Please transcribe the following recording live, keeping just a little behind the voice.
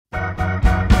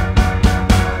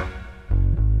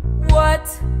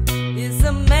What is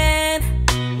a man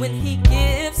when he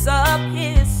gives up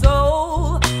his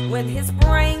soul? When his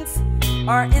brains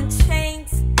are in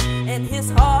chains and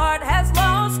his heart has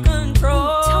lost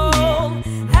control?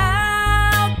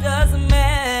 How does a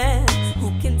man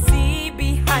who can see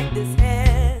behind his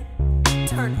head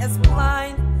turn as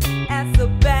blind as a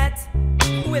bat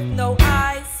with no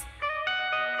eyes?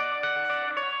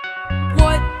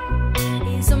 What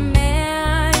is a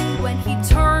man when he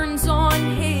turns on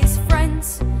his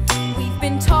friends? We've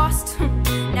been tossed,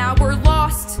 now we're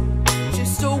lost,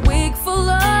 just a wig full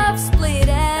of split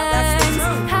ends.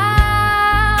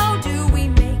 How do we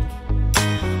make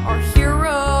our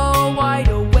hero wide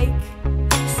awake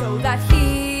so that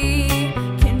he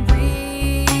can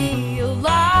realize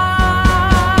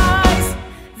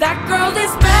that girl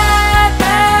is bad,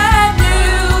 bad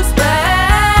news,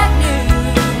 bad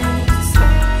news.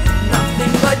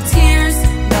 Nothing but tears,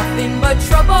 nothing but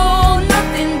trouble,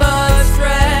 nothing but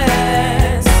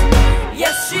stress.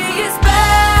 Yes, she is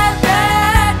bad,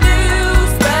 bad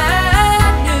news,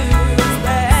 bad news,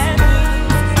 bad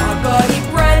news. Our buddy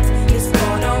Brett is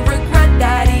gonna regret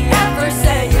that he ever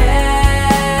said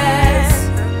yes.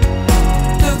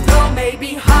 The girl may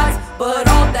be hot, but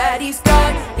all that he's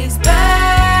got is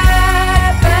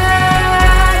bad,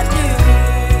 bad news.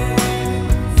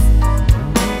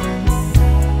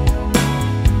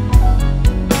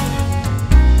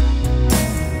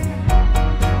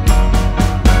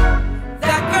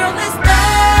 That girl is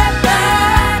bad,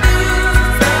 bad news,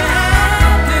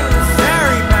 bad news.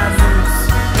 Very bad news.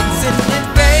 It's an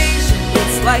invasion,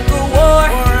 it's like a war,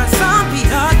 Or a zombie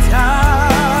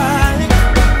attack.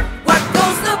 What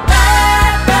goes the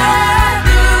bad, bad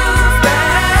news,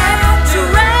 bad news?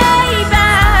 Ray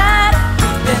bad.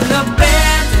 Been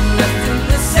abandoned, left in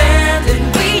the sand, and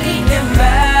we need him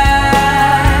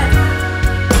back.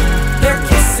 They're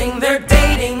kissing, they're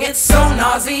dating, it's so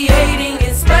nauseating.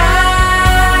 It's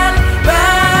bad,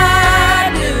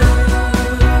 bad news.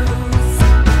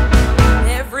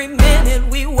 Every minute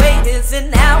we wait is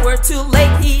an hour too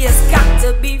late. He has got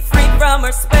to be freed from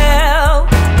her spell.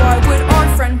 Why would our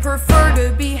friend prefer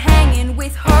to be hanging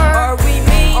with her? Are we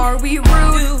mean? Are we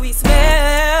rude? Do we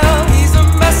smell? He's a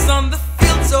mess on the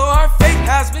field, so our fate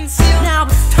has been sealed. Now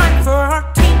it's time for our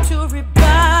team to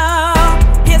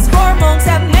rebound. His hormones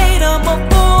have made him a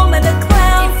fool and a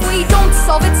clown. If we don't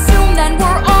solve it soon, then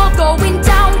we're all going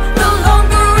down. The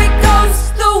longer it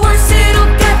goes, the worse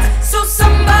it'll get. So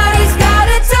somebody's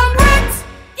gotta tell Brett.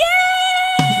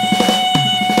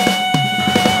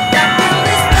 That girl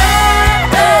is bad,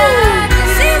 bad.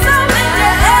 She's all in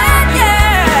your head,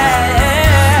 yeah.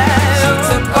 She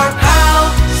took our pal,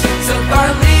 she took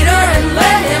our leader and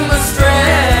led him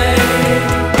astray.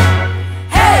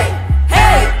 Hey,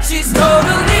 hey, she's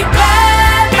totally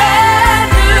bad, bad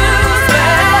news,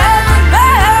 bad,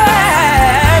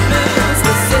 bad news.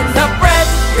 Listen up, Brett,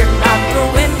 you're not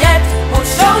ruined yet. We'll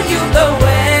show you the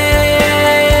way.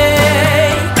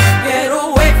 Get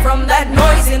away from that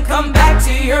noise and come back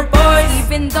to your boys.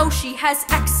 Even though she has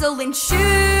excellent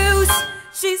shoes,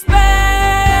 She's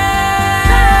bad.